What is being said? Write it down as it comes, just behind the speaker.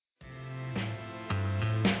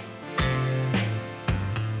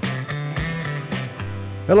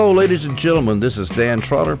Hello, ladies and gentlemen. This is Dan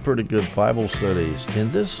Trotter, Pretty Good Bible Studies.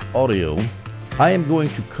 In this audio, I am going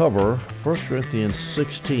to cover 1 Corinthians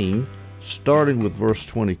 16, starting with verse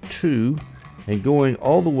 22, and going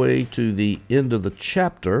all the way to the end of the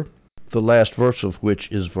chapter, the last verse of which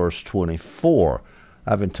is verse 24.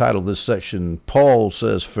 I've entitled this section, Paul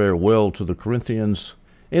Says Farewell to the Corinthians,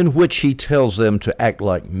 in which he tells them to act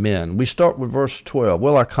like men. We start with verse 12.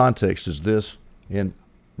 Well, our context is this. In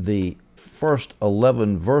the first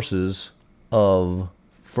 11 verses of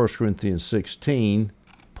 1 Corinthians 16,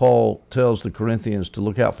 Paul tells the Corinthians to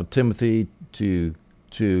look out for Timothy, to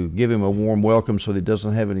give him a warm welcome so that he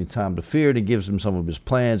doesn't have any time to fear. And he gives him some of his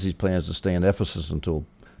plans. He plans to stay in Ephesus until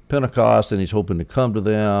Pentecost, and he's hoping to come to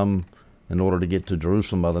them in order to get to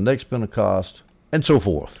Jerusalem by the next Pentecost, and so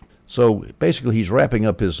forth. So basically he's wrapping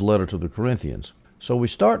up his letter to the Corinthians. So we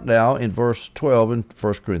start now in verse 12 in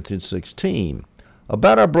 1 Corinthians 16.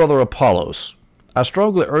 About our brother Apollos, I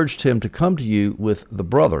strongly urged him to come to you with the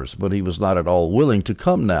brothers, but he was not at all willing to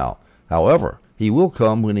come now. However, he will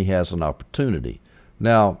come when he has an opportunity.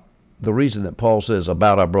 Now, the reason that Paul says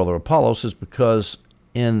about our brother Apollos is because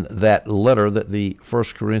in that letter that the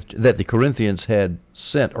Corinthians had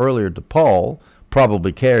sent earlier to Paul,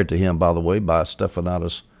 probably carried to him, by the way, by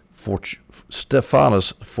Stephanas,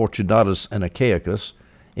 Fortunatus, and Achaicus.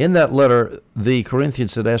 In that letter, the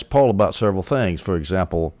Corinthians had asked Paul about several things. For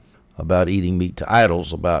example, about eating meat to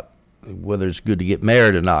idols, about whether it's good to get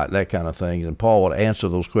married or not, that kind of thing. And Paul would answer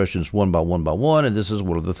those questions one by one, and this is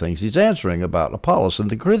one of the things he's answering about Apollos. And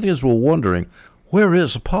the Corinthians were wondering, where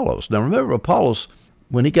is Apollos? Now remember, Apollos,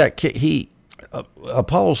 when he got kicked,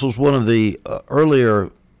 Apollos was one of the earlier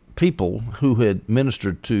people who had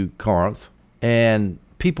ministered to Corinth, and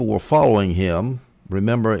people were following him.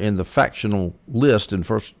 Remember, in the factional list in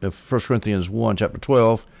 1 Corinthians 1, chapter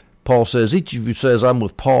 12, Paul says, each of you says, I'm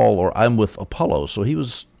with Paul or I'm with Apollos. So he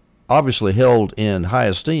was obviously held in high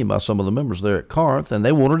esteem by some of the members there at Corinth, and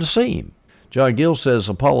they wanted to see him. John Gill says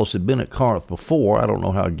Apollos had been at Corinth before. I don't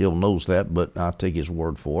know how Gill knows that, but I'll take his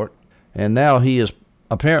word for it. And now he is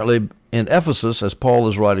apparently in Ephesus as Paul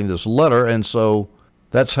is writing this letter, and so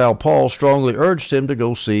that's how Paul strongly urged him to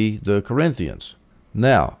go see the Corinthians.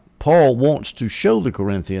 Now, Paul wants to show the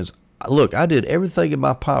Corinthians, look, I did everything in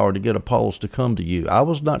my power to get Apollos to come to you. I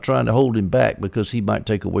was not trying to hold him back because he might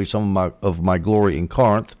take away some of my glory in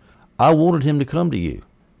Corinth. I wanted him to come to you.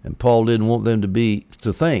 And Paul didn't want them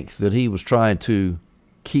to think that he was trying to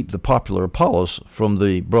keep the popular Apollos from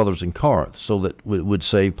the brothers in Corinth so that it would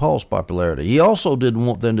save Paul's popularity. He also didn't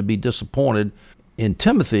want them to be disappointed in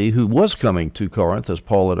Timothy, who was coming to Corinth, as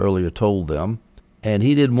Paul had earlier told them. And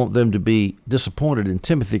he didn't want them to be disappointed in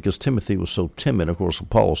Timothy because Timothy was so timid. Of course,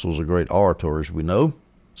 Apollos was a great orator, as we know.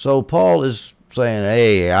 So Paul is saying,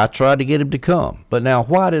 hey, I tried to get him to come. But now,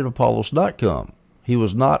 why did Apollos not come? He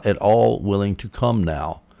was not at all willing to come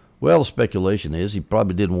now. Well, the speculation is he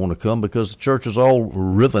probably didn't want to come because the church is all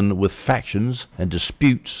riven with factions and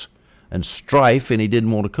disputes and strife, and he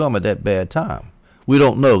didn't want to come at that bad time. We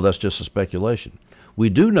don't know. That's just a speculation. We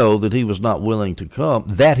do know that he was not willing to come,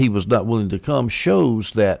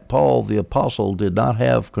 shows that Paul the apostle did not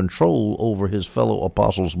have control over his fellow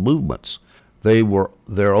apostles' movements. They were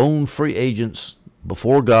their own free agents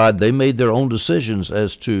before God. They made their own decisions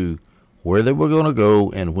as to where they were going to go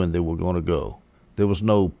and when they were going to go. There was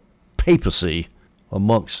no papacy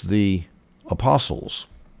amongst the apostles.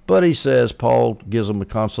 But he says, Paul gives them a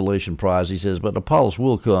consolation prize. He says, but Apollos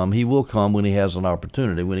will come. He will come when he has an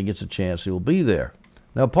opportunity. When he gets a chance, he'll be there.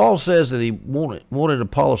 Now, Paul says that he wanted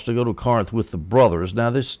Apollos to go to Corinth with the brothers. Now,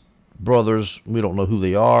 these brothers, we don't know who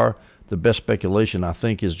they are. The best speculation, I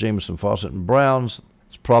think, is Jameson, Fawcett, and Brown's.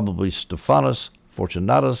 It's probably Stephanas,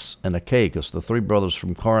 Fortunatus, and Achaicus, the three brothers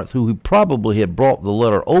from Corinth, who probably had brought the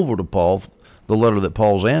letter over to Paul, the letter that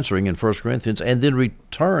Paul's answering in 1 Corinthians, and then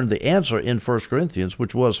returned the answer in 1 Corinthians,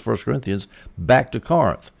 which was 1 Corinthians, back to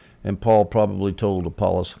Corinth. And Paul probably told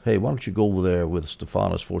Apollos, hey, why don't you go over there with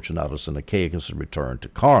Stephanas, Fortunatus, and Achaicus and return to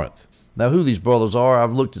Corinth. Now, who these brothers are,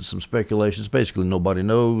 I've looked at some speculations. Basically, nobody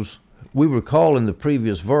knows. We recall in the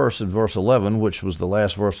previous verse, in verse 11, which was the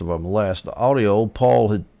last verse of our last audio, Paul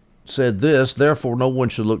had said this, therefore no one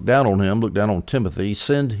should look down on Timothy,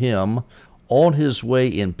 send him on his way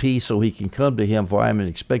in peace so he can come to him, for I am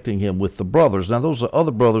expecting him with the brothers. Now, those are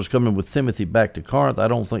other brothers coming with Timothy back to Corinth. I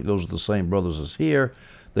don't think those are the same brothers as here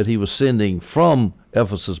that he was sending from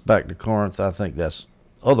Ephesus back to Corinth. I think that's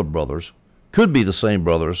other brothers. Could be the same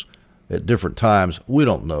brothers at different times. We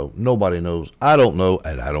don't know. Nobody knows. I don't know,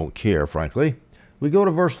 and I don't care, frankly. We go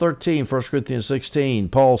to verse 13, 1 Corinthians 16.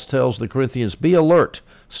 Paul tells the Corinthians, be alert,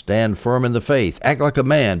 stand firm in the faith, act like a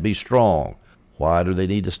man, be strong. Why do they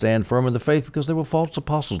need to stand firm in the faith? Because there were false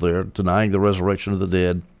apostles there, denying the resurrection of the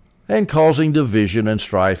dead and causing division and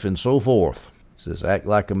strife and so forth. It says, act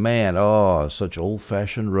like a man. Oh, such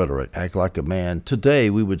old-fashioned rhetoric. Act like a man. Today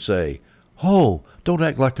we would say, oh, don't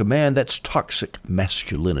act like a man. That's toxic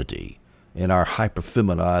masculinity. In our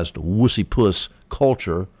hyper-feminized wussy-puss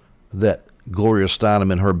culture that Gloria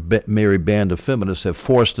Steinem and her merry band of feminists have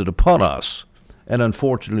foisted upon us. And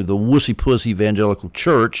unfortunately, the wussy-puss evangelical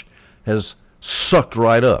church has sucked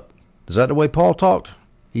right up. Is that the way Paul talked?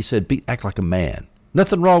 He said, act like a man.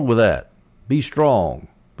 Nothing wrong with that. Be strong,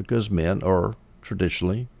 because men are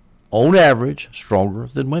traditionally, on average, stronger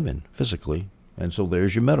than women physically. And so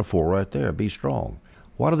there's your metaphor right there. Be strong.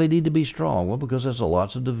 Why do they need to be strong? Well, because there's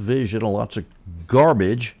lots of division, lots of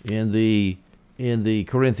garbage in the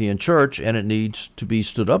Corinthian church, and it needs to be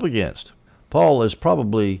stood up against. Paul is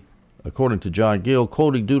probably, according to John Gill,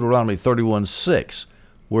 quoting Deuteronomy 31:6,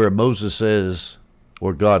 where Moses says,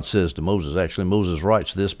 or God says to Moses, actually Moses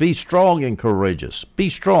writes this, be strong and courageous. Be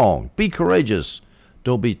strong. Be courageous.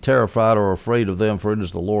 Don't be terrified or afraid of them, for it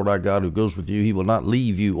is the Lord our God who goes with you. He will not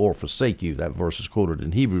leave you or forsake you. That verse is quoted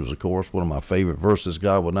in Hebrews, of course, one of my favorite verses.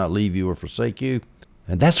 God will not leave you or forsake you.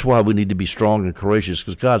 And that's why we need to be strong and courageous,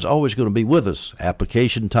 because God's always going to be with us.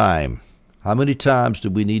 Application time. How many times do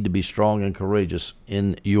we need to be strong and courageous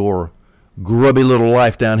in your grubby little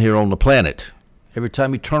life down here on the planet? Every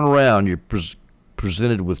time you turn around, you're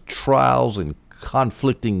presented with trials and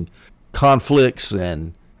conflicts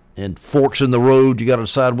and forks in the road. You got to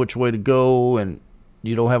decide which way to go, and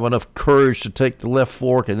you don't have enough courage to take the left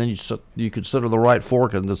fork, and then you consider the right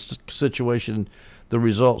fork, and the situation, the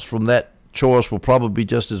results from that choice will probably be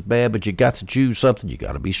just as bad, but you got to choose something. You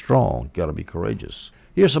got to be strong. You got to be courageous.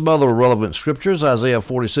 Here's some other relevant scriptures. Isaiah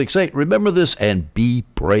 46:8. Remember this and be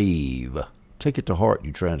brave. Take it to heart,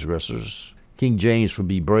 you transgressors. King James for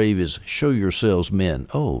be brave is show yourselves men.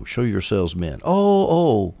 Oh, show yourselves men.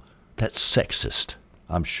 Oh, that's sexist.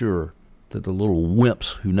 I'm sure that the little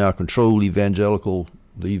wimps who now control the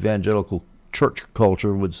evangelical church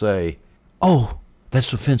culture would say, oh,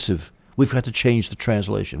 that's offensive. We've got to change the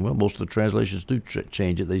translation. Well, most of the translations do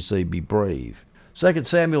change it. They say be brave. 2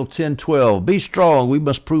 Samuel 10:12. Be strong. We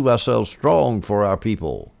must prove ourselves strong for our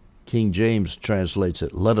people. King James translates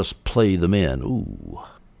it, let us play the men. Ooh,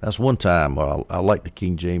 that's one time I like the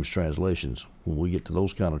King James translations when we get to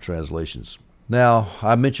those kind of translations. Now,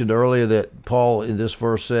 I mentioned earlier that Paul in this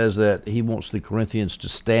verse says that he wants the Corinthians to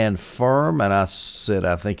stand firm, and I said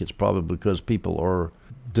I think it's probably because people are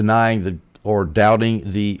denying or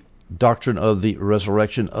doubting the doctrine of the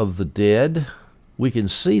resurrection of the dead. We can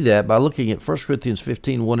see that by looking at 1 Corinthians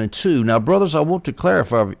 15:1 and 2. Now, brothers, I want to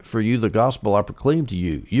clarify for you the gospel I proclaimed to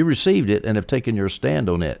you. You received it and have taken your stand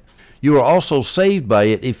on it. You are also saved by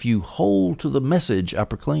it if you hold to the message I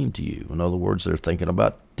proclaimed to you. In other words, they're thinking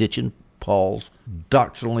about ditching Paul's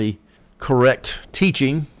doctrinally correct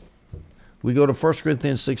teaching. We go to 1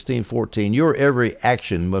 Corinthians 16:14. Your every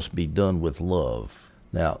action must be done with love.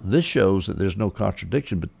 Now, this shows that there's no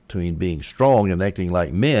contradiction between being strong and acting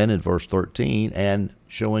like men in verse 13 and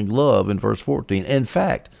showing love in verse 14. In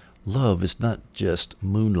fact, love is not just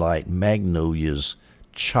moonlight, magnolias,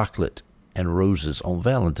 chocolate, and roses on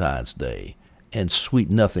Valentine's Day, and sweet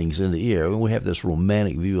nothings in the air. When we have this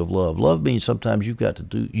romantic view of love, love means sometimes you've got to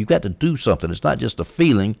do something. It's not just a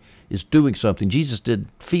feeling; it's doing something. Jesus did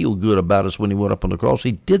feel good about us when he went up on the cross.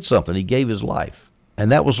 He did something. He gave his life,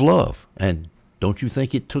 and that was love. And don't you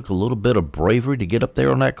think it took a little bit of bravery to get up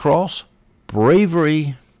there on that cross?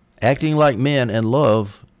 Bravery, acting like men, and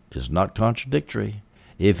love is not contradictory.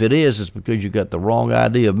 If it is, it's because you got the wrong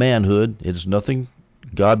idea of manhood. It's nothing.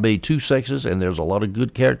 God made two sexes, and there's a lot of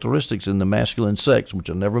good characteristics in the masculine sex, which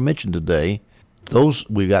I never mentioned today. Those,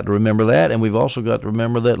 we've got to remember that, and we've also got to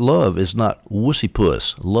remember that love is not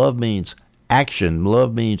wussy-puss. Love means action.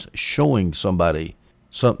 Love means showing somebody,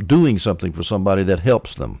 doing something for somebody that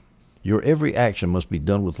helps them. Your every action must be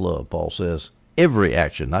done with love, Paul says. Every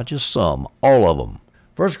action, not just some, all of them.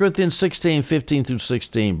 1 Corinthians 16:15 through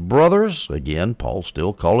 16. Brothers, again, Paul's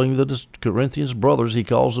still calling the Corinthians brothers. He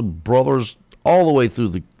calls them brothers all the way through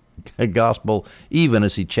the gospel, even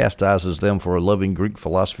as he chastises them for loving Greek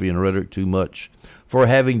philosophy and rhetoric too much, for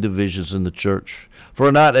having divisions in the church,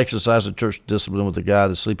 for not exercising church discipline with the guy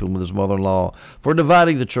that's sleeping with his mother-in-law, for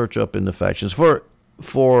dividing the church up into factions,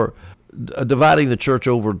 for dividing the church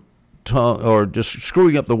over tongue, or just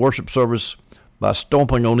screwing up the worship service by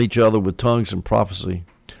stomping on each other with tongues and prophecy,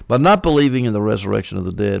 by not believing in the resurrection of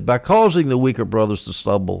the dead, by causing the weaker brothers to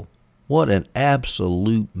stumble. What an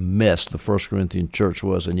absolute mess the 1 Corinthian church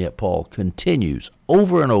was, and yet Paul continues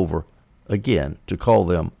over and over again to call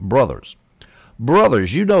them brothers.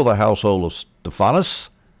 Brothers, you know the household of Stephanas.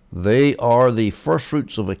 They are the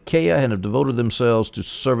firstfruits of Achaia and have devoted themselves to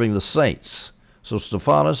serving the saints. So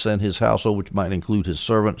Stephanas and his household, which might include his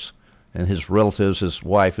servants and his relatives, his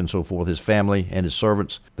wife and so forth, his family and his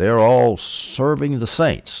servants, they are all serving the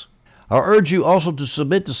saints. I urge you also to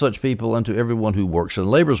submit to such people and to everyone who works and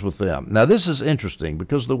labors with them. Now this is interesting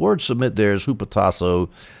because the word submit there is hupotasso,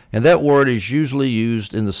 and that word is usually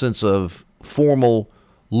used in the sense of formal,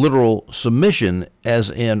 literal submission, as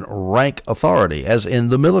in rank authority, as in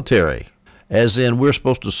the military, as in we're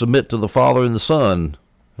supposed to submit to the Father and the Son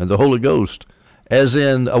and the Holy Ghost, as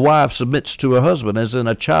in a wife submits to her husband, as in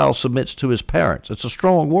a child submits to his parents. It's a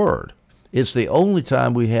strong word. It's the only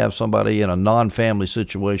time we have somebody in a non-family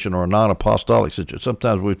situation or a non-apostolic situation.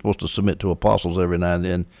 Sometimes we're supposed to submit to apostles every now and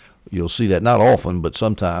then. You'll see that, not often, but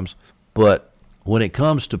sometimes. But when it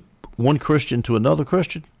comes to one Christian to another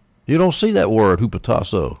Christian, you don't see that word,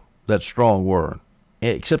 hupotasso, that strong word,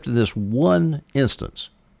 except in this one instance.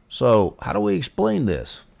 So how do we explain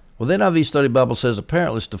this? Well, the NIV Study Bible says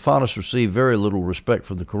apparently Stephanas received very little respect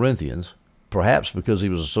from the Corinthians, perhaps because he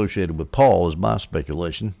was associated with Paul, is my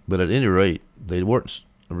speculation. But at any rate, they weren't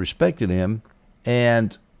respecting him.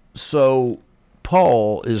 And so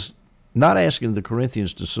Paul is not asking the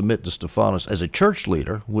Corinthians to submit to Stephanas as a church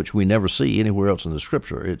leader, which we never see anywhere else in the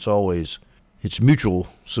Scripture. It's mutual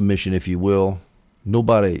submission, if you will.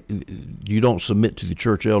 You don't submit to the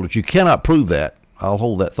church elders. You cannot prove that. I'll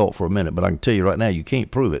hold that thought for a minute, but I can tell you right now you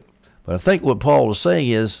can't prove it. But I think what Paul is saying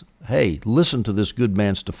is, hey, listen to this good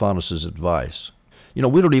man Stephanas' advice. You know,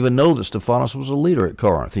 we don't even know that Stephanas was a leader at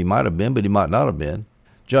Corinth. He might have been, but he might not have been.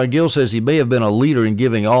 John Gill says he may have been a leader in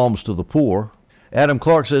giving alms to the poor. Adam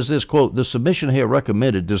Clark says this, quote, the submission here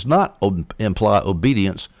recommended does not imply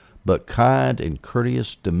obedience, but kind and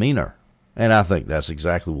courteous demeanor. And I think that's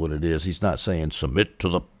exactly what it is. He's not saying submit to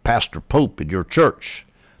the pastor pope in your church.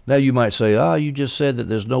 Now you might say, you just said that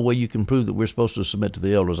there's no way you can prove that we're supposed to submit to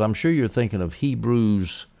the elders. I'm sure you're thinking of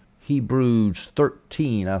Hebrews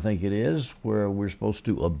 13, I think it is, where we're supposed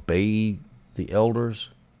to obey the elders.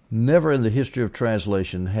 Never in the history of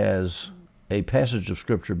translation has a passage of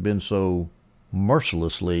Scripture been so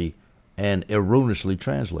mercilessly and erroneously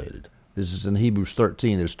translated. This is in Hebrews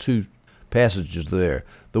 13. There's two passages there.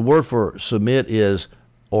 The word for submit is,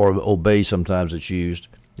 or obey sometimes it's used,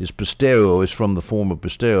 is pisteo, is from the form of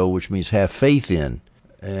pisteo, which means have faith in.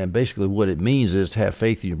 And basically what it means is to have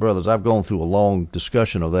faith in your brothers. I've gone through a long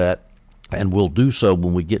discussion of that, and we'll do so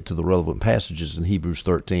when we get to the relevant passages in Hebrews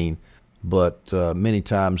 13. But many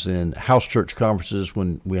times in house church conferences,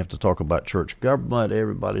 when we have to talk about church government,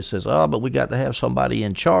 everybody says, but we got to have somebody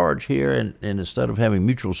in charge here. And instead of having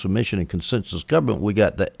mutual submission and consensus government, we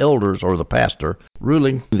got the elders or the pastor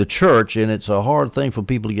ruling the church. And it's a hard thing for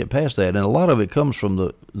people to get past that. And a lot of it comes from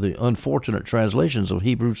the unfortunate translations of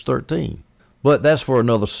Hebrews 13. But that's for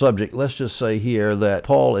another subject. Let's just say here that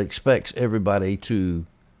Paul expects everybody to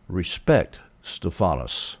respect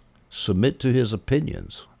Stephanas, submit to his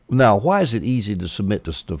opinions. Now, why is it easy to submit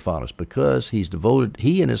to Stephanas? Because he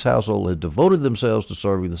and his household have devoted themselves to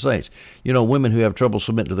serving the saints. You know, women who have trouble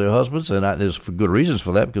submitting to their husbands, and there's good reasons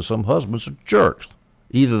for that, because some husbands are jerks.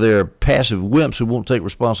 Either they're passive wimps who won't take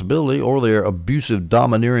responsibility, or they're abusive,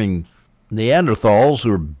 domineering Neanderthals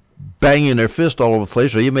who are banging their fist all over the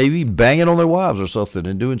place, or you may be banging on their wives or something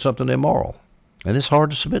and doing something immoral. And it's hard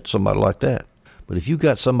to submit to somebody like that. But if you've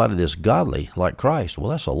got somebody that's godly, like Christ, well,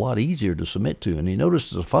 that's a lot easier to submit to. And you notice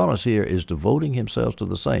Stephanas here is devoting himself to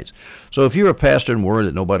the saints. So if you're a pastor and worried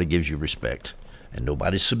that nobody gives you respect, and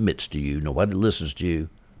nobody submits to you, nobody listens to you,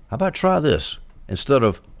 how about try this? Instead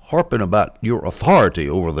of harping about your authority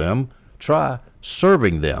over them, try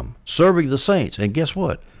serving them, serving the saints. And guess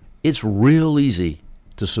what? It's real easy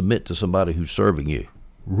to submit to somebody who's serving you.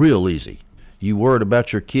 Real easy. You worried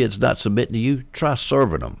about your kids not submitting to you? Try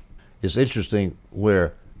serving them. It's interesting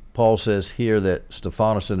where Paul says here that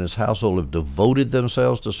Stephanas and his household have devoted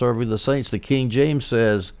themselves to serving the saints. The King James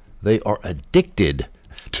says they are addicted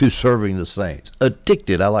to serving the saints.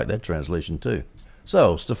 Addicted. I like that translation too.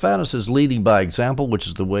 So Stephanas is leading by example, which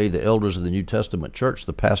is the way the elders of the New Testament church,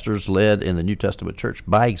 the pastors led in the New Testament church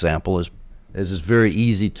by example, as is very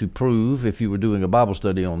easy to prove if you were doing a Bible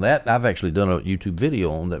study on that. I've actually done a YouTube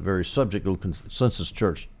video on that very subject of consensus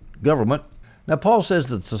church government. Now, Paul says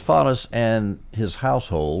that Stephanas and his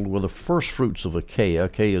household were the first fruits of Achaia.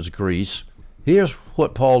 Achaia is Greece. Here's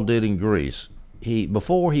what Paul did in Greece.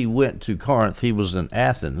 Before he went to Corinth, he was in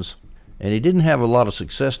Athens, and he didn't have a lot of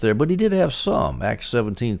success there, but he did have some. Acts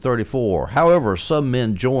 17:34. However, some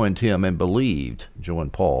men joined him and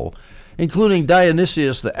joined Paul, including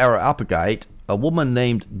Dionysius the Areopagite, a woman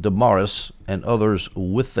named Damaris, and others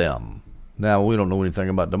with them. Now, we don't know anything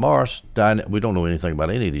about Damaris. We don't know anything about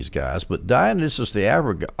any of these guys, but Dionysius the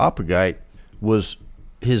Areopagite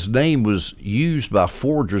his name was used by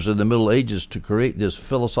forgers in the Middle Ages to create this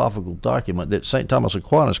philosophical document that St. Thomas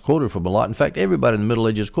Aquinas quoted from a lot. In fact, everybody in the Middle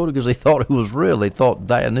Ages quoted because they thought it was real. They thought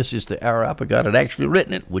Dionysius the Areopagite had actually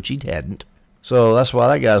written it, which he hadn't. So that's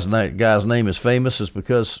why that guy's name is famous, is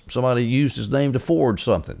because somebody used his name to forge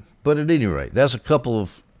something. But at any rate, that's a couple of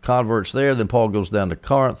converts there. Then Paul goes down to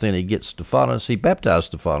Corinth, and he gets Stephanas. He baptized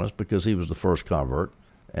Stephanas because he was the first convert.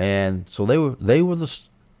 And so they were the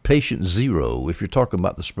patient zero. If you're talking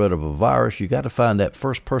about the spread of a virus, you got to find that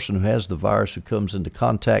first person who has the virus who comes into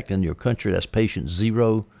contact in your country. That's patient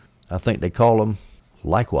zero. I think they call them.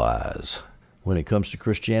 Likewise, when it comes to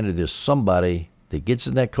Christianity, there's somebody that gets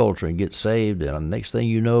in that culture and gets saved, and the next thing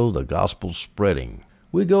you know, the gospel's spreading.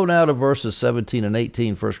 We go now to verses 17 and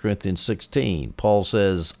 18, 1 Corinthians 16. Paul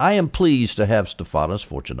says, I am pleased to have Stephanas,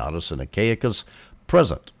 Fortunatus, and Achaicus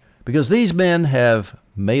present, because these men have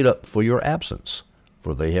made up for your absence,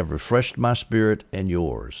 for they have refreshed my spirit and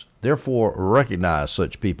yours. Therefore recognize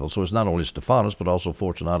such people. So it's not only Stephanas, but also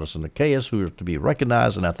Fortunatus and Achaicus who are to be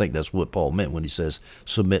recognized, and I think that's what Paul meant when he says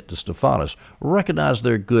submit to Stephanas. Recognize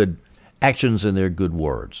their good actions and their good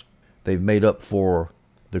words. They've made up for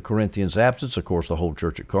the Corinthians' absence. Of course, the whole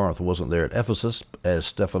church at Corinth wasn't there at Ephesus, as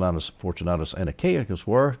Stephanas, Fortunatus, and Achaicus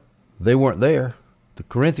were. They weren't there. The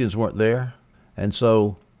Corinthians weren't there. And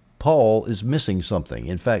so Paul is missing something.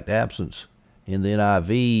 In fact, absence in the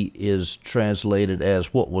NIV is translated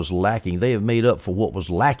as what was lacking. They have made up for what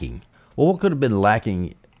was lacking. Well, what could have been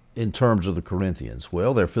lacking in terms of the Corinthians?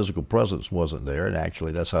 Well, their physical presence wasn't there, and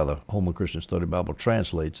actually that's how the Holman Christian Study Bible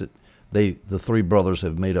translates it. The three brothers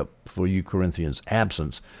have made up for you Corinthians'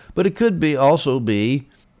 absence. But it could also be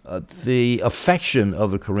the affection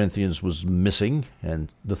of the Corinthians was missing,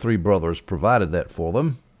 and the three brothers provided that for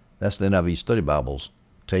them. That's the NIV Study Bible's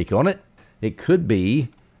take on it. It could be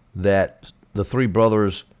that the three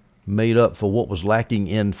brothers made up for what was lacking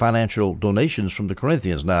in financial donations from the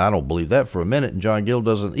Corinthians. Now, I don't believe that for a minute, and John Gill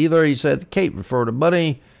doesn't either. He said Kate referred to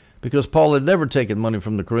money because Paul had never taken money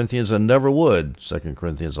from the Corinthians and never would, 2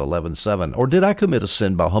 Corinthians 11:7. Or did I commit a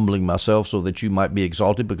sin by humbling myself so that you might be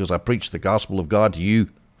exalted because I preached the gospel of God to you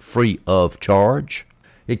free of charge?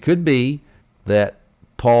 It could be that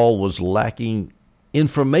Paul was lacking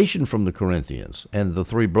information from the Corinthians, and the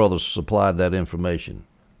three brothers supplied that information.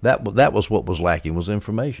 That was what was lacking, was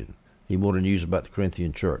information. He wanted news about the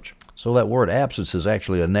Corinthian church. So that word absence is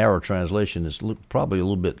actually a narrow translation. It's probably a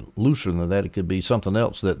little bit looser than that. It could be something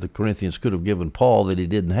else that the Corinthians could have given Paul that he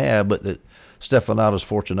didn't have, but that Stephanas,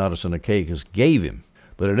 Fortunatus, and Achaicus gave him.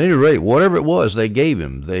 But at any rate, whatever it was they gave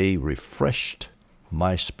him, they refreshed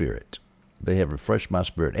my spirit. They have refreshed my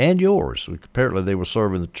spirit and yours. Apparently they were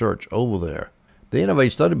serving the church over there. The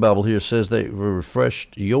NIV Study Bible here says they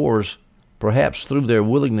refreshed yours, perhaps through their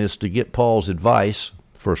willingness to get Paul's advice,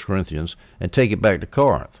 1 Corinthians, and take it back to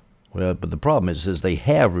Corinth. Well, but the problem is they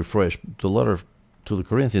have refreshed. The letter to the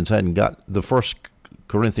Corinthians the first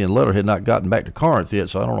Corinthian letter had not gotten back to Corinth yet,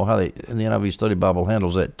 so I don't know how in the NIV Study Bible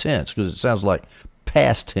handles that tense, because it sounds like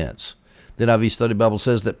past tense. The NIV Study Bible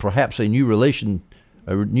says that perhaps a new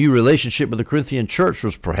relationship with the Corinthian church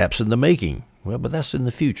was perhaps in the making. Well, but that's in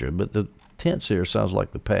the future. But the tense here sounds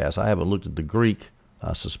like the past. I haven't looked at the Greek.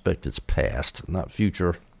 I suspect it's past, not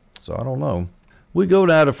future, so I don't know. We go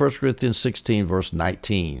now to 1 Corinthians 16, verse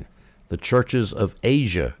 19. The churches of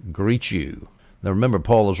Asia greet you. Now remember,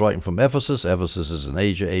 Paul is writing from Ephesus. Ephesus is in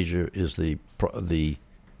Asia. Asia is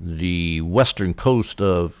the western coast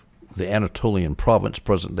of the Anatolian province,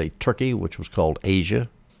 present-day Turkey, which was called Asia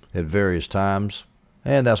at various times.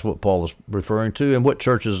 And that's what Paul is referring to. And what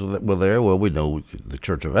churches were there? Well, we know the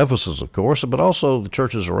church of Ephesus, of course, but also the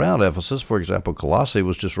churches around Ephesus. For example, Colossae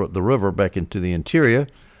was just the river back into the interior.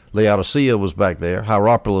 Laodicea was back there.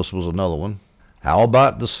 Hierapolis was another one. How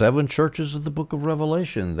about the 7 churches of the book of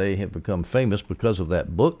Revelation? They have become famous because of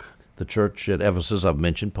that book. The church at Ephesus, I've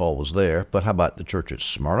mentioned, Paul was there. But how about the church at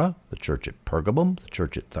Smyrna, the church at Pergamum, the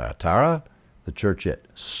church at Thyatira, the church at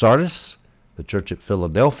Sardis, the church at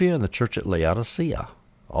Philadelphia, and the church at Laodicea?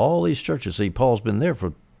 All these churches. See, Paul's been there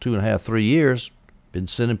for 2.5, 3 years, been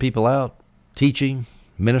sending people out, teaching,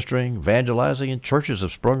 ministering, evangelizing, and churches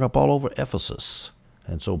have sprung up all over Ephesus.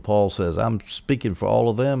 And so Paul says, I'm speaking for all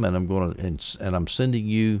of them, and I'm sending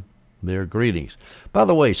you their greetings. By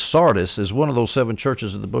the way, Sardis is one of those 7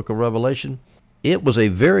 churches in the book of Revelation. It was a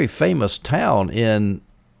very famous town in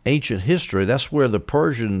ancient history. That's where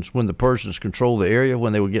when the Persians controlled the area,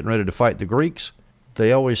 when they were getting ready to fight the Greeks,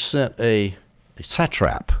 they always sent a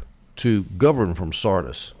satrap to govern from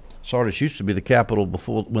Sardis. Sardis used to be the capital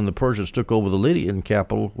before when the Persians took over the Lydian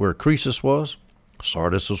capital where Croesus was.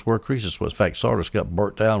 Sardis was where Croesus was. In fact, Sardis got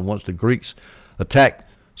burnt down once the Greeks attacked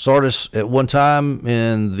Sardis at one time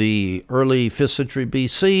in the early 5th century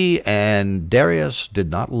BC, and Darius did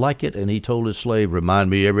not like it, and he told his slave, remind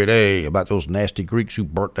me every day about those nasty Greeks who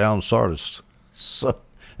burnt down Sardis. So,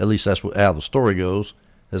 at least that's how the story goes,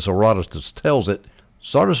 as Herodotus tells it.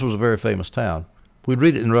 Sardis was a very famous town. We'd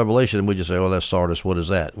read it in Revelation, and we'd just say, oh, that's Sardis, what is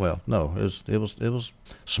that? Well, no, it was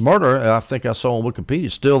Smyrna, I think I saw on Wikipedia,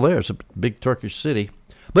 it's still there. It's a big Turkish city.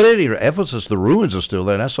 But at any rate, Ephesus, the ruins are still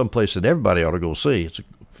there, and that's some place that everybody ought to go see.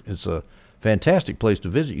 It's a fantastic place to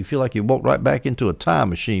visit. You feel like you walk right back into a time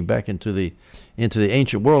machine, back into the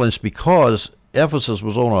ancient world. And it's because Ephesus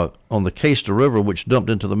was on the Cayster River, which dumped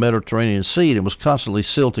into the Mediterranean Sea, and was constantly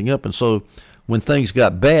silting up. And so when things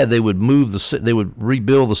got bad, they would they would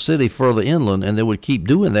rebuild the city further inland, and they would keep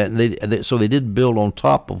doing that. And so they didn't build on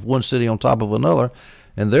top of one city on top of another,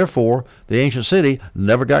 and therefore the ancient city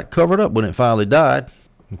never got covered up when it finally died.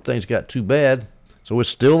 Things got too bad, so it's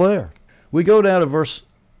still there. We go down to verse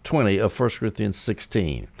 20 of 1 Corinthians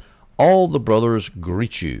 16. All the brothers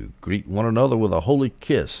greet you. Greet one another with a holy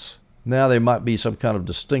kiss. Now there might be some kind of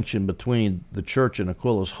distinction between the church and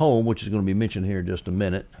Aquila's home, which is going to be mentioned here in just a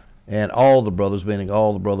minute, and all the brothers, meaning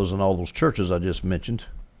all the brothers in all those churches I just mentioned.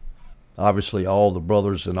 Obviously, all the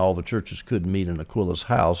brothers in all the churches couldn't meet in Aquila's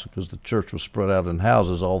house because the church was spread out in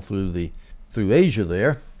houses all through Asia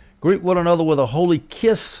there. Greet one another with a holy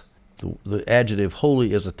kiss. The adjective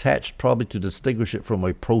holy is attached probably to distinguish it from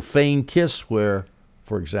a profane kiss where,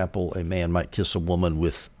 for example, a man might kiss a woman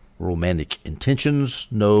with romantic intentions.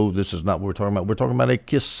 No, this is not what we're talking about. We're talking about a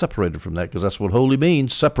kiss separated from that, because that's what holy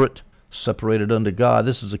means, separated unto God.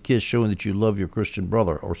 This is a kiss showing that you love your Christian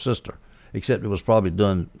brother or sister, except it was probably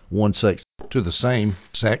done one sex to the same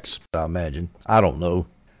sex, I imagine. I don't know.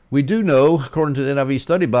 We do know, according to the NIV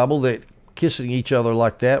Study Bible, that kissing each other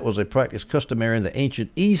like that was a practice customary in the ancient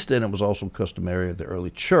East, and it was also customary in the early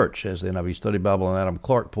church, as the NIV Study Bible and Adam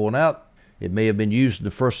Clark point out. It may have been used in the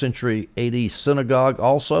 1st century AD synagogue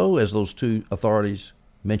also, as those two authorities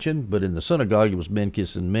mentioned, but in the synagogue it was men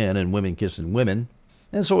kissing men and women kissing women,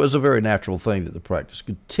 and so it was a very natural thing that the practice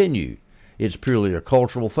continued. It's purely a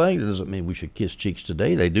cultural thing. It doesn't mean we should kiss cheeks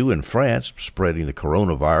today. They do in France, spreading the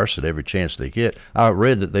coronavirus at every chance they get. I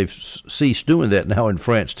read that they've ceased doing that now in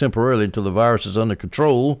France temporarily until the virus is under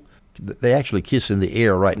control. They actually kiss in the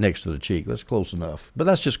air right next to the cheek. That's close enough. But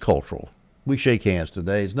that's just cultural. We shake hands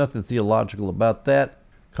today. There's nothing theological about that.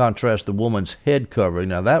 Contrast the woman's head covering.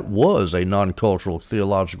 Now, that was a non-cultural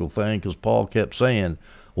theological thing, because Paul kept saying,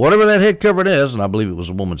 whatever that head covering is, and I believe it was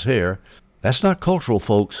a woman's hair, that's not cultural,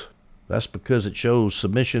 folks. That's because it shows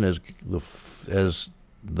submission as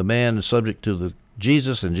the man is subject to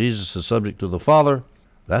Jesus, and Jesus is subject to the Father.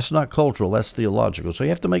 That's not cultural, that's theological. So you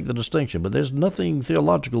have to make the distinction, but there's nothing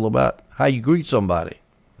theological about how you greet somebody.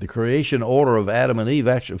 The creation order of Adam and Eve,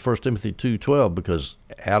 actually 1 Timothy 2:12, because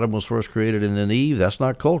Adam was first created and then Eve, that's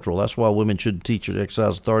not cultural. That's why women shouldn't teach or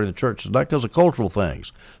exercise authority in the church. It's not because of cultural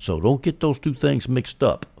things. So don't get those two things mixed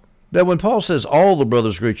up. Now, when Paul says all the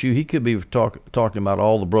brothers greet you, he could be talking about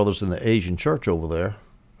all the brothers in the Asian church over there.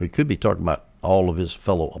 He could be talking about all of his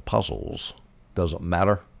fellow apostles. Doesn't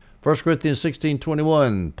matter. 1 Corinthians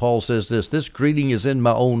 16:21, Paul says this greeting is in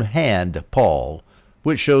my own hand, Paul,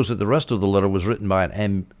 which shows that the rest of the letter was written by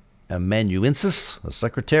an amanuensis, a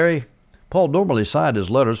secretary. Paul normally signed his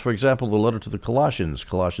letters. For example, the letter to the Colossians,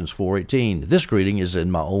 Colossians 4:18. This greeting is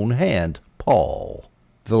in my own hand, Paul.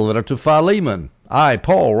 The letter to Philemon, I,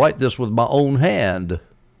 Paul, write this with my own hand.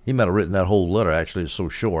 He might have written that whole letter, actually. It's so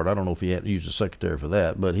short. I don't know if he had to use a secretary for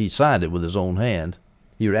that, but he signed it with his own hand.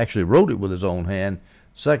 He actually wrote it with his own hand.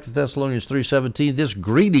 2 Thessalonians 3:17, this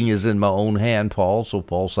greeting is in my own hand, Paul. So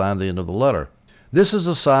Paul signed the end of the letter. This is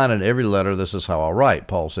a sign in every letter. This is how I write,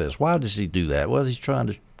 Paul says. Why does he do that? Well, he's trying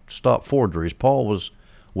to stop forgeries. Paul was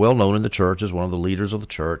well known in the church as one of the leaders of the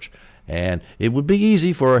church, and it would be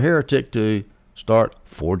easy for a heretic to start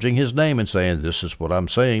forging his name and saying, this is what I'm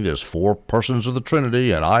saying, there's 4 persons of the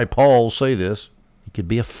Trinity, and I, Paul, say this. It could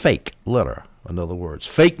be a fake letter, in other words,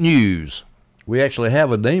 fake news. We actually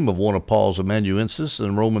have a name of one of Paul's amanuensis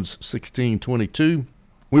in Romans 16:22.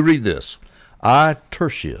 We read this, I,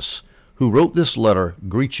 Tertius, who wrote this letter,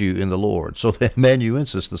 greet you in the Lord. So the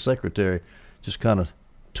amanuensis, the secretary, just kind of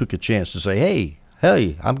took a chance to say,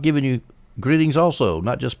 hey, I'm giving you greetings also,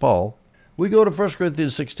 not just Paul. We go to 1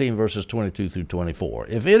 Corinthians 16, verses 22 through 24.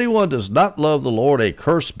 If anyone does not love the Lord, a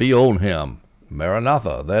curse be on him.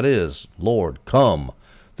 Maranatha, that is, Lord, come.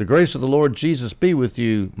 The grace of the Lord Jesus be with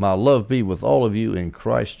you. My love be with all of you in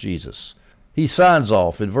Christ Jesus. He signs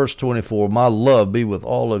off in verse 24, my love be with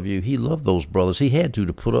all of you. He loved those brothers. He had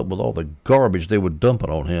to put up with all the garbage they were dumping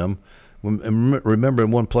on him. Remember,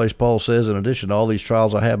 in one place, Paul says, in addition to all these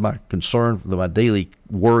trials, I have my concern, my daily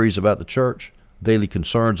worries about the church, daily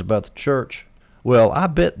concerns about the church. Well, I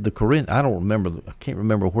bet the I can't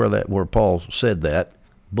remember where Paul said that,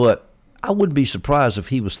 but I wouldn't be surprised if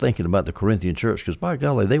he was thinking about the Corinthian church, because by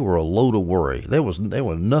golly, they were a load of worry. They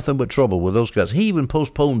were nothing but trouble with those guys. He even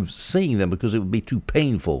postponed seeing them because it would be too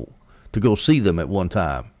painful to go see them at one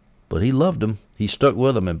time. But he loved them. He stuck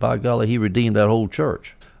with them, and by golly, he redeemed that whole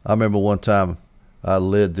church. I remember one time I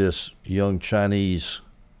led this young Chinese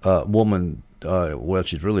woman, well,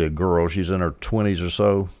 she's really a girl. She's in her 20s or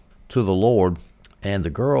so, to the Lord, and the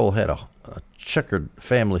girl had a checkered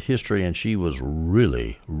family history, and she was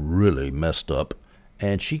really, really messed up,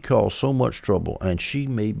 and she caused so much trouble, and she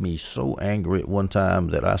made me so angry at one time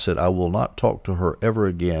that I said I will not talk to her ever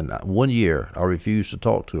again. 1 year I refused to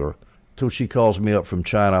talk to her till she calls me up from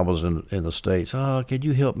China. I was in the States. Can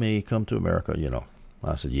you help me come to America?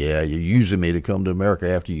 I said, yeah, you're using me to come to America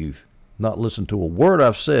after you've not listened to a word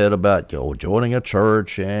I've said about joining a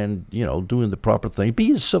church and doing the proper thing,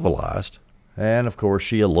 being civilized. And of course,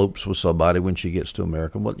 she elopes with somebody when she gets to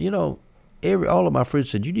America. But all of my friends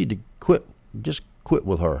said, you need to quit, just quit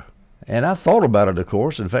with her. And I thought about it, of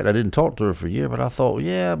course. In fact, I didn't talk to her for a year, but I thought,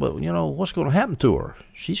 yeah, but what's going to happen to her?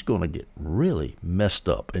 She's going to get really messed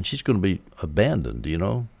up, and she's going to be abandoned,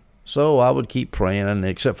 So I would keep praying, and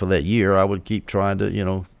except for that year, I would keep trying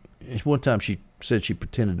to, one time she said she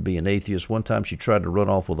pretended to be an atheist. One time she tried to run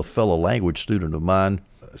off with a fellow language student of mine.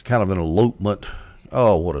 It's kind of an elopement.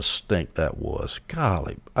 Oh, what a stink that was.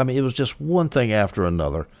 Golly. I mean, it was just one thing after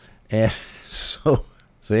another. And so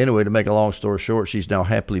anyway, to make a long story short, she's now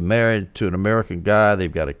happily married to an American guy. They've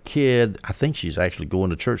got a kid. I think she's actually going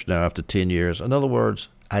to church now after 10 years. In other words,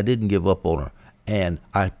 I didn't give up on her. And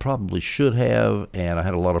I probably should have, and I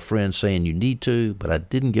had a lot of friends saying you need to, but I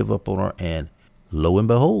didn't give up on her, and lo and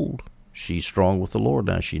behold, she's strong with the Lord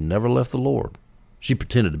now. She never left the Lord. She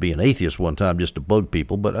pretended to be an atheist one time just to bug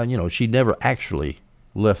people, but she never actually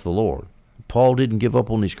left the Lord. Paul didn't give up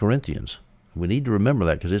on these Corinthians. We need to remember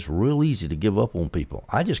that, because it's real easy to give up on people.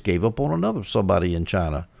 I just gave up on somebody in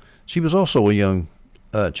China. She was also a young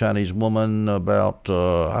Chinese woman, about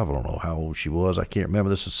I don't know how old she was. I can't remember.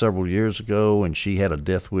 This is several years ago, and she had a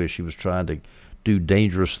death wish. She was trying to do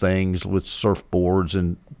dangerous things with surfboards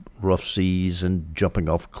and rough seas and jumping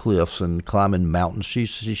off cliffs and climbing mountains. She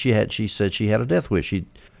said she had a death wish.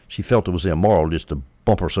 She felt it was immoral just to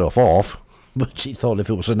bump herself off, but she thought if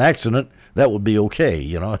it was an accident, that would be okay.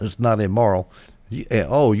 It's not immoral.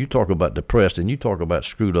 You talk about depressed, and you talk about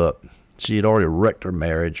screwed up. She had already wrecked her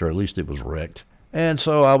marriage, or at least it was wrecked. And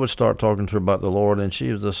so I would start talking to her about the Lord, and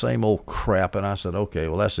she was the same old crap. And I said, okay,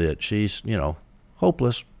 well, that's it. She's,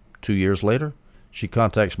 hopeless. 2 years later, she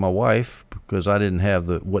contacts my wife, because I didn't have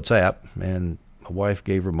the WhatsApp, and my wife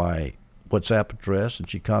gave her my WhatsApp address,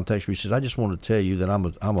 and she contacts me. She says, I just want to tell you that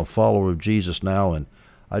I'm a follower of Jesus now, and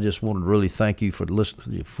I just wanted to really thank you for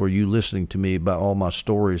listening to me about all my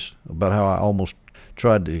stories about how I almost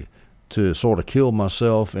tried to sort of kill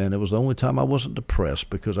myself, and it was the only time I wasn't depressed,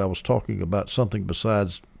 because I was talking about something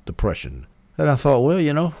besides depression. And I thought,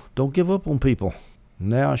 well, don't give up on people.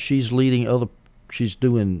 Now she's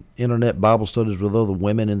doing internet Bible studies with other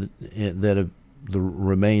women that have the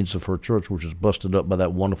remains of her church, which was busted up by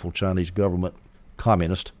that wonderful Chinese government,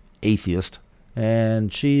 communist, atheist,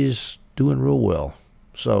 and she's doing real well.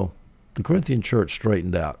 So the Corinthian church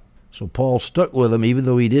straightened out. So Paul stuck with them, even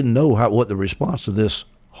though he didn't know what the response to this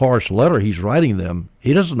harsh letter he's writing them.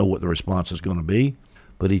 He doesn't know what the response is going to be,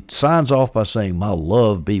 but he signs off by saying, my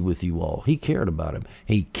love be with you all. He cared about him.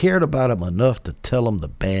 He cared about him enough to tell him the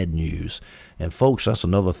bad news. And folks, that's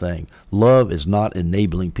another thing. Love is not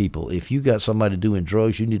enabling people. If you got somebody doing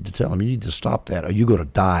drugs, you need to tell them, you need to stop that, or you're going to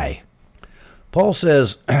die. Paul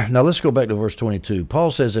says, now let's go back to verse 22.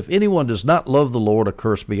 Paul says, if anyone does not love the Lord, a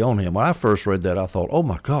curse be on him. When I first read that, I thought, oh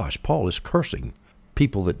my gosh, Paul is cursing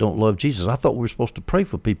people that don't love Jesus. I thought we were supposed to pray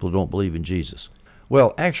for people who don't believe in Jesus.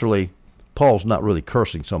 Well, actually, Paul's not really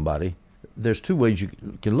cursing somebody. There's two ways you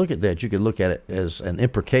can look at that. You can look at it as an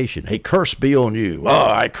imprecation. Hey, curse be on you.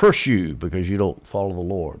 I curse you because you don't follow the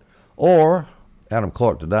Lord. Or, Adam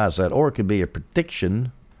Clark denies that, or it could be a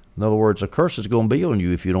prediction. In other words, a curse is going to be on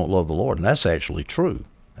you if you don't love the Lord. And that's actually true.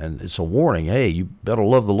 And it's a warning. Hey, you better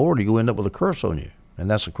love the Lord or you'll end up with a curse on you. And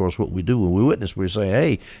that's, of course, what we do when we witness. We say,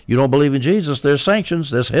 hey, you don't believe in Jesus, there's sanctions.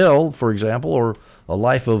 There's hell, for example, or a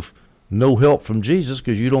life of no help from Jesus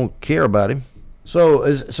because you don't care about him. So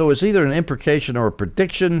it's either an imprecation or a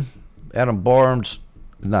prediction. Adam Barnes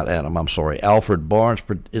Alfred Barnes,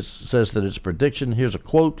 it says that its prediction, here's a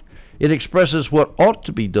quote, it expresses what ought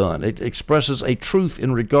to be done. It expresses a truth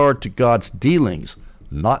in regard to God's dealings,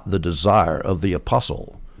 not the desire of the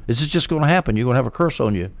apostle. This is just going to happen. You're going to have a curse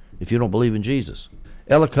on you if you don't believe in Jesus.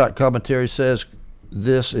 Ellicott commentary says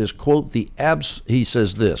this is, quote, he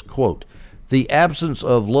says this, quote, the absence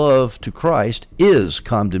of love to Christ is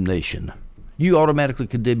condemnation. You automatically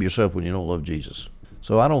condemn yourself when you don't love Jesus.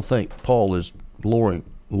 So I don't think Paul is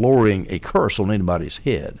lowering a curse on anybody's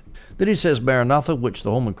head. Then he says, Maranatha, which the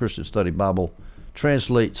Holman Christian Study Bible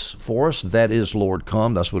translates for us, that is, Lord,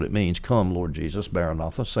 come. That's what it means. Come, Lord Jesus,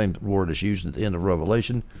 Maranatha. Same word is used at the end of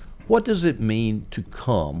Revelation. What does it mean to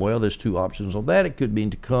come? Well, there's two options on that. It could mean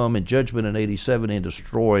to come in judgment in 87 and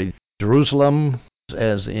destroy Jerusalem,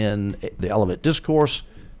 as in the Olivet Discourse.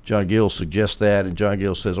 John Gill suggests that, and John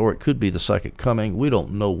Gill says, or it could be the second coming. We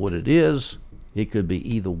don't know what it is. It could be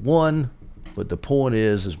either one, but the point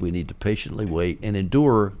is we need to patiently wait and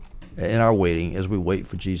endure in our waiting as we wait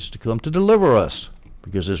for Jesus to come to deliver us.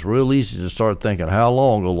 Because it's real easy to start thinking, how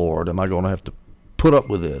long, O Lord, am I going to have to put up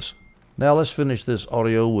with this? Now let's finish this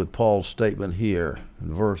audio with Paul's statement here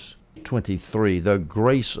in verse 23. The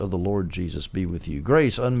grace of the Lord Jesus be with you.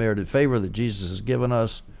 Grace, unmerited favor that Jesus has given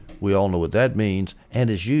us. We all know what that means, and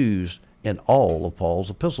is used in all of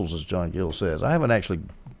Paul's epistles, as John Gill says. I haven't actually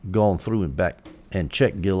gone through and back and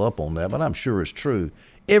checked Gill up on that, but I'm sure it's true.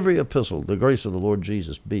 Every epistle, the grace of the Lord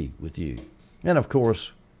Jesus be with you. And of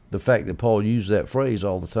course, the fact that Paul used that phrase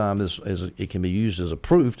all the time, it can be used as a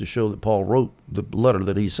proof to show that Paul wrote the letter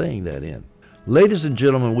that he's saying that in. Ladies and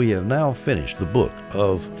gentlemen, we have now finished the book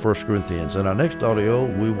of 1 Corinthians. In our next audio,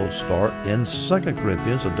 we will start in 2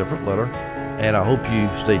 Corinthians, a different letter. And I hope you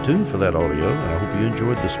stay tuned for that audio, and I hope you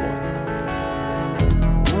enjoyed this one.